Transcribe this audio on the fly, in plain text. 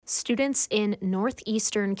Students in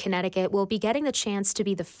northeastern Connecticut will be getting the chance to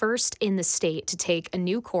be the first in the state to take a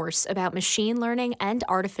new course about machine learning and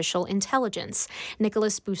artificial intelligence.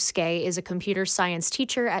 Nicholas Bousquet is a computer science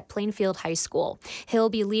teacher at Plainfield High School. He'll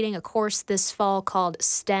be leading a course this fall called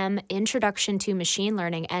STEM, Introduction to Machine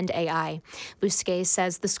Learning and AI. Bousquet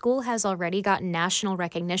says the school has already gotten national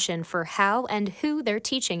recognition for how and who they're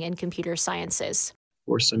teaching in computer sciences.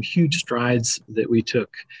 For some huge strides that we took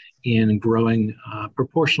in growing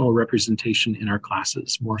proportional representation in our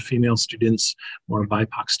classes, more female students, more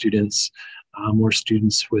BIPOC students, more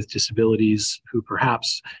students with disabilities who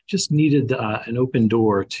perhaps just needed an open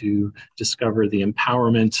door to discover the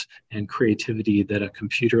empowerment and creativity that a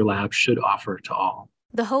computer lab should offer to all.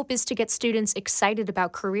 The hope is to get students excited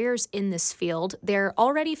about careers in this field. They're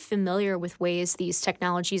already familiar with ways these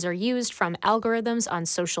technologies are used, from algorithms on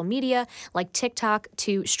social media like TikTok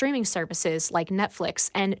to streaming services like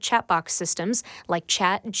Netflix and chatbox systems like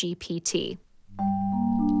ChatGPT.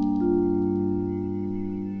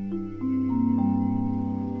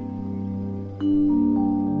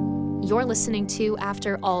 You're listening to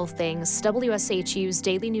After All Things, WSHU's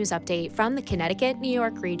daily news update from the Connecticut, New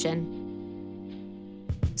York region.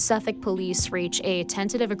 Suffolk police reach a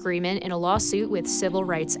tentative agreement in a lawsuit with civil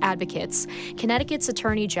rights advocates. Connecticut's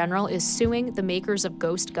Attorney General is suing the makers of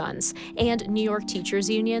ghost guns, and New York teachers'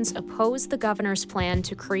 unions oppose the governor's plan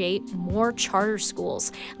to create more charter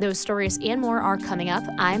schools. Those stories and more are coming up.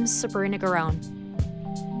 I'm Sabrina Garone.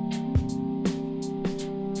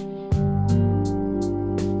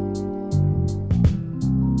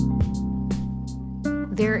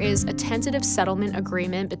 There is a tentative settlement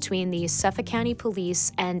agreement between the Suffolk County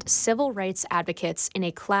Police and civil rights advocates in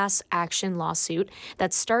a class action lawsuit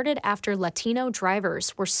that started after Latino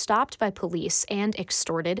drivers were stopped by police and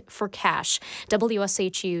extorted for cash.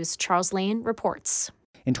 WSHU's Charles Lane reports.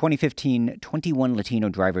 In 2015, 21 Latino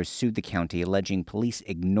drivers sued the county, alleging police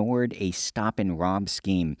ignored a stop-and-rob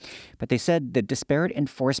scheme. But they said the disparate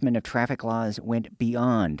enforcement of traffic laws went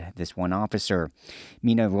beyond this one officer.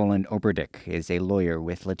 Mina Roland Oberdick is a lawyer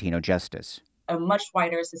with Latino Justice. A much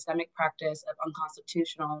wider systemic practice of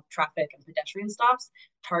unconstitutional traffic and pedestrian stops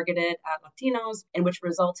targeted at Latinos, and which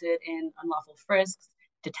resulted in unlawful frisks,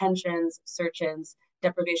 detentions, searches,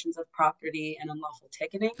 deprivations of property, and unlawful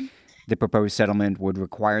ticketing. The proposed settlement would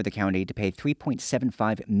require the county to pay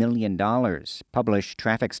 $3.75 million, publish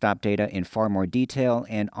traffic stop data in far more detail,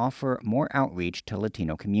 and offer more outreach to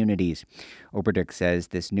Latino communities. Oberdick says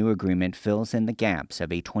this new agreement fills in the gaps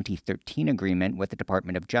of a 2013 agreement with the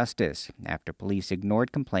Department of Justice after police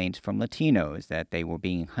ignored complaints from Latinos that they were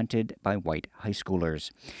being hunted by white high schoolers.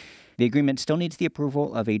 The agreement still needs the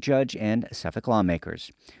approval of a judge and Suffolk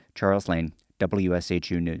lawmakers. Charles Lane,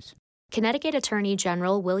 WSHU News. Connecticut Attorney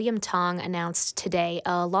General William Tong announced today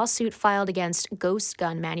a lawsuit filed against ghost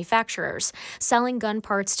gun manufacturers. Selling gun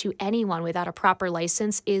parts to anyone without a proper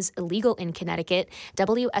license is illegal in Connecticut.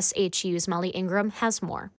 WSHU's Molly Ingram has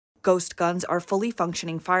more. Ghost guns are fully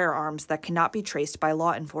functioning firearms that cannot be traced by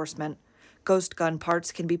law enforcement. Ghost gun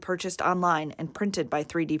parts can be purchased online and printed by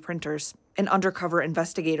 3D printers. An undercover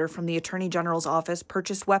investigator from the Attorney General's office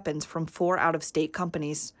purchased weapons from 4 out-of-state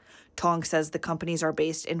companies. Tong says the companies are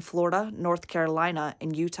based in Florida, North Carolina,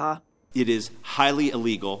 and Utah. It is highly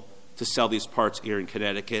illegal to sell these parts here in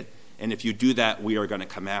Connecticut, and if you do that, we are going to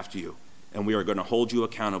come after you, and we are going to hold you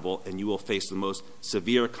accountable, and you will face the most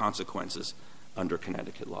severe consequences under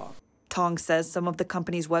Connecticut law. Tong says some of the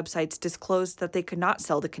company's websites disclosed that they could not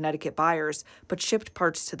sell to Connecticut buyers, but shipped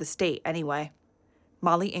parts to the state anyway.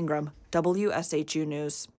 Molly Ingram, WSHU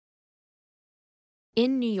News.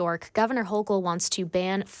 In New York, Governor Hochul wants to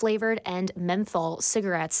ban flavored and menthol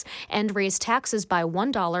cigarettes and raise taxes by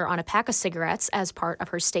 $1 on a pack of cigarettes as part of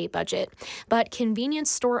her state budget. But convenience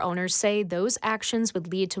store owners say those actions would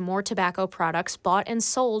lead to more tobacco products bought and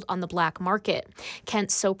sold on the black market. Kent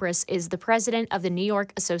Sopris is the president of the New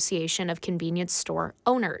York Association of Convenience Store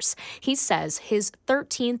Owners. He says his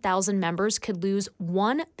 13,000 members could lose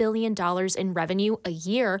 $1 billion in revenue a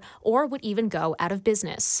year or would even go out of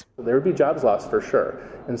business. There would be jobs lost for sure.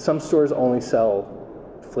 And some stores only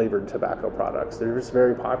sell flavored tobacco products. They're just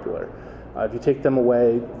very popular. If you take them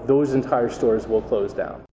away, those entire stores will close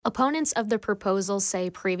down. Opponents of the proposal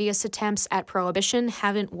say previous attempts at prohibition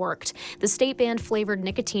haven't worked. The state banned flavored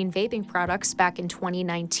nicotine vaping products back in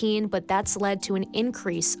 2019, but that's led to an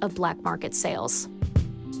increase of black market sales.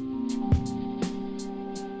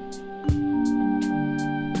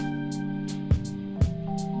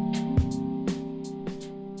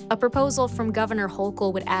 A proposal from Governor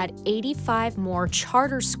Hochul would add 85 more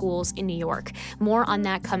charter schools in New York. More on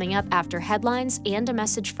that coming up after headlines and a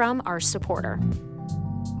message from our supporter.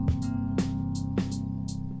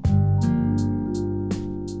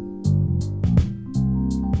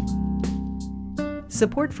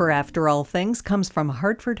 Support for After All Things comes from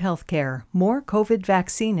Hartford Healthcare. More COVID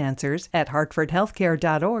vaccine answers at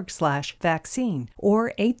hartfordhealthcare.org/vaccine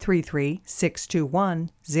or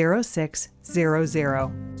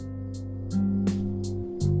 833-621-0600.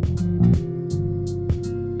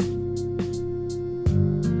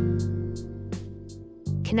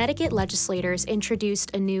 Connecticut legislators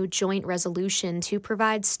introduced a new joint resolution to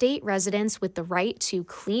provide state residents with the right to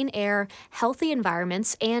clean air, healthy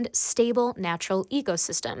environments, and stable natural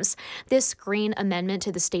ecosystems. This green amendment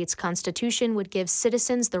to the state's constitution would give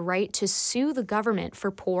citizens the right to sue the government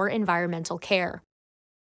for poor environmental care.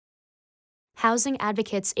 Housing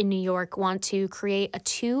advocates in New York want to create a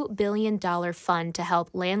 $2 billion fund to help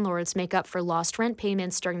landlords make up for lost rent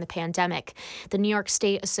payments during the pandemic. The New York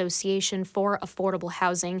State Association for Affordable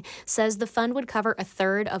Housing says the fund would cover a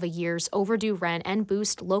third of a year's overdue rent and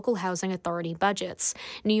boost local housing authority budgets.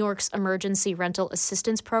 New York's Emergency Rental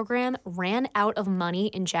Assistance Program ran out of money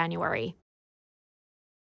in January.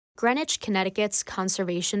 Greenwich, Connecticut's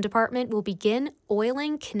Conservation Department will begin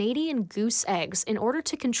oiling Canadian goose eggs in order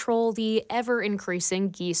to control the ever-increasing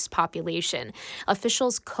geese population.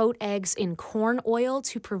 Officials coat eggs in corn oil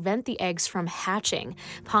to prevent the eggs from hatching.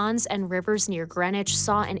 Ponds and rivers near Greenwich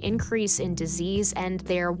saw an increase in disease, and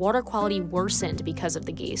their water quality worsened because of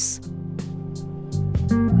the geese.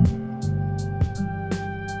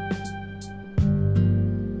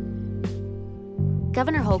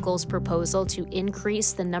 Governor Hochul's proposal to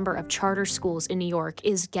increase the number of charter schools in New York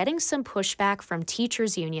is getting some pushback from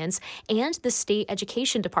teachers' unions and the state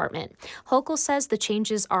education department. Hochul says the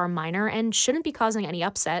changes are minor and shouldn't be causing any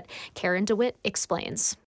upset. Karen DeWitt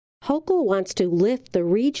explains. Hochul wants to lift the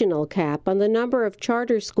regional cap on the number of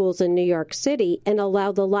charter schools in New York City and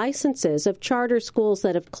allow the licenses of charter schools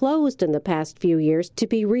that have closed in the past few years to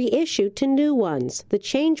be reissued to new ones. The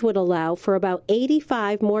change would allow for about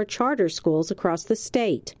 85 more charter schools across the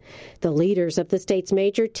state. The leaders of the state's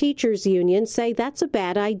major teachers union say that's a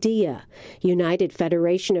bad idea. United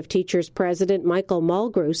Federation of Teachers President Michael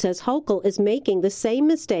Mulgrew says Hochul is making the same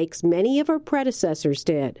mistakes many of her predecessors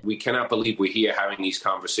did. We cannot believe we're here having these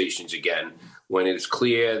conversations again when it is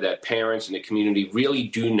clear that parents in the community really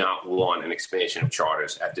do not want an expansion of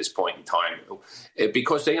charters at this point in time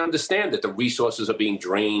because they understand that the resources are being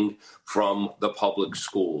drained from the public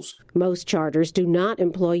schools. Most charters do not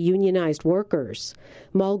employ unionized workers.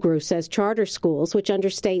 Mulgrew says charter schools, which under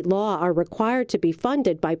state law are required to be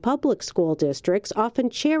funded by public school districts, often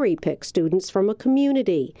cherry-pick students from a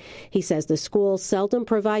community. He says the schools seldom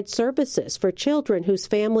provide services for children whose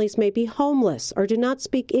families may be homeless or do not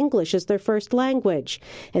speak English as their first language,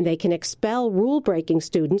 and they can expel rule-breaking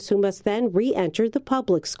students who must then re-enter the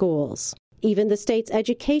public schools. Even the state's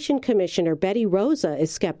education commissioner, Betty Rosa,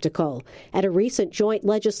 is skeptical. At a recent joint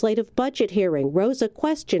legislative budget hearing, Rosa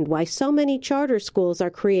questioned why so many charter schools are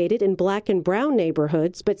created in black and brown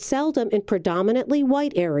neighborhoods, but seldom in predominantly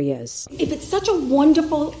white areas. If it's such a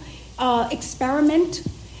wonderful experiment,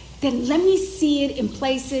 then let me see it in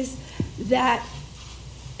places that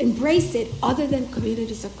embrace it other than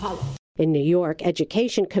communities of color. In New York,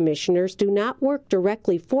 education commissioners do not work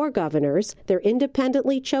directly for governors. They're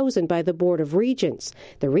independently chosen by the Board of Regents.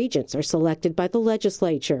 The regents are selected by the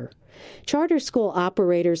legislature. Charter school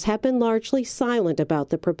operators have been largely silent about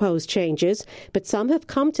the proposed changes, but some have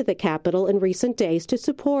come to the Capitol in recent days to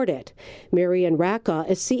support it. Marian Racca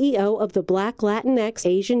is CEO of the Black Latinx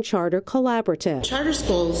Asian Charter Collaborative. Charter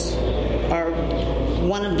schools are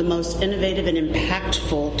one of the most innovative and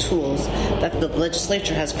impactful tools that the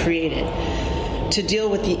legislature has created to deal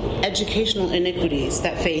with the educational inequities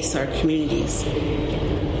that face our communities.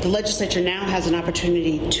 The legislature now has an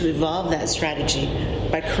opportunity to evolve that strategy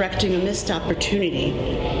by correcting a missed opportunity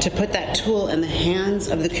to put that tool in the hands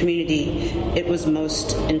of the community it was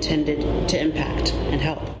most intended to impact and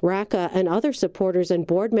help. Racca and other supporters and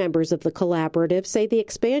board members of the collaborative say the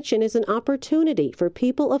expansion is an opportunity for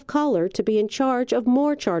people of color to be in charge of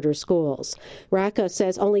more charter schools. Racca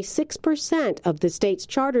says only 6% of the state's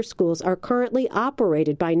charter schools are currently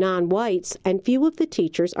operated by non-whites, and few of the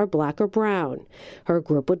teachers are black or brown. Her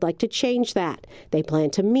group would like to change that. They plan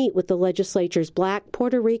to meet with the legislature's Black,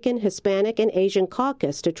 Puerto Rican, Hispanic, and Asian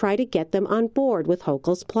caucus to try to get them on board with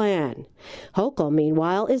Hochul's plan. Hochul,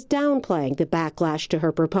 meanwhile, is downplaying the backlash to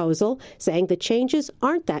her proposal, saying the changes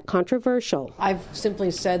aren't that controversial. I've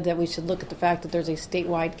simply said that we should look at the fact that there's a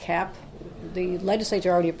statewide cap. The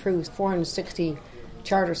legislature already approved 460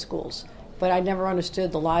 charter schools, but I never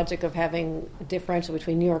understood the logic of having a differential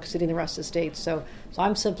between New York City and the rest of the state. So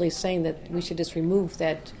I'm simply saying that we should just remove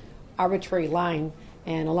that arbitrary line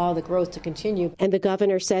and allow the growth to continue. And the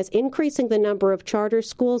governor says increasing the number of charter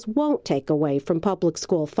schools won't take away from public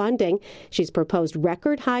school funding. She's proposed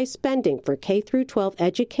record-high spending for K-12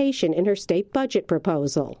 education in her state budget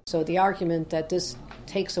proposal. So the argument that this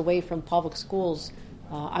takes away from public schools,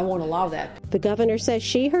 I won't allow that. The governor says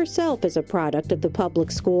she herself is a product of the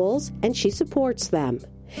public schools, and she supports them.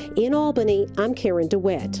 In Albany, I'm Karen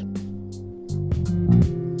DeWitt.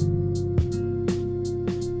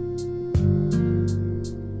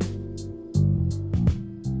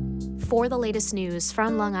 For the latest news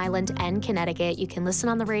from Long Island and Connecticut, you can listen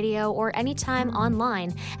on the radio or anytime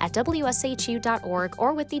online at WSHU.org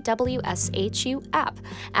or with the WSHU app.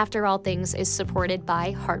 After All Things is supported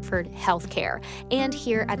by Hartford Healthcare. And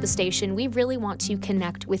here at the station, we really want to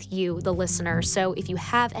connect with you, the listener. So if you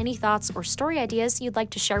have any thoughts or story ideas you'd like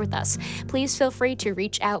to share with us, please feel free to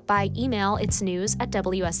reach out by email. It's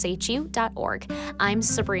news@WSHU.org. I'm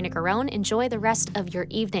Sabrina Garone. Enjoy the rest of your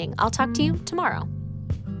evening. I'll talk to you tomorrow.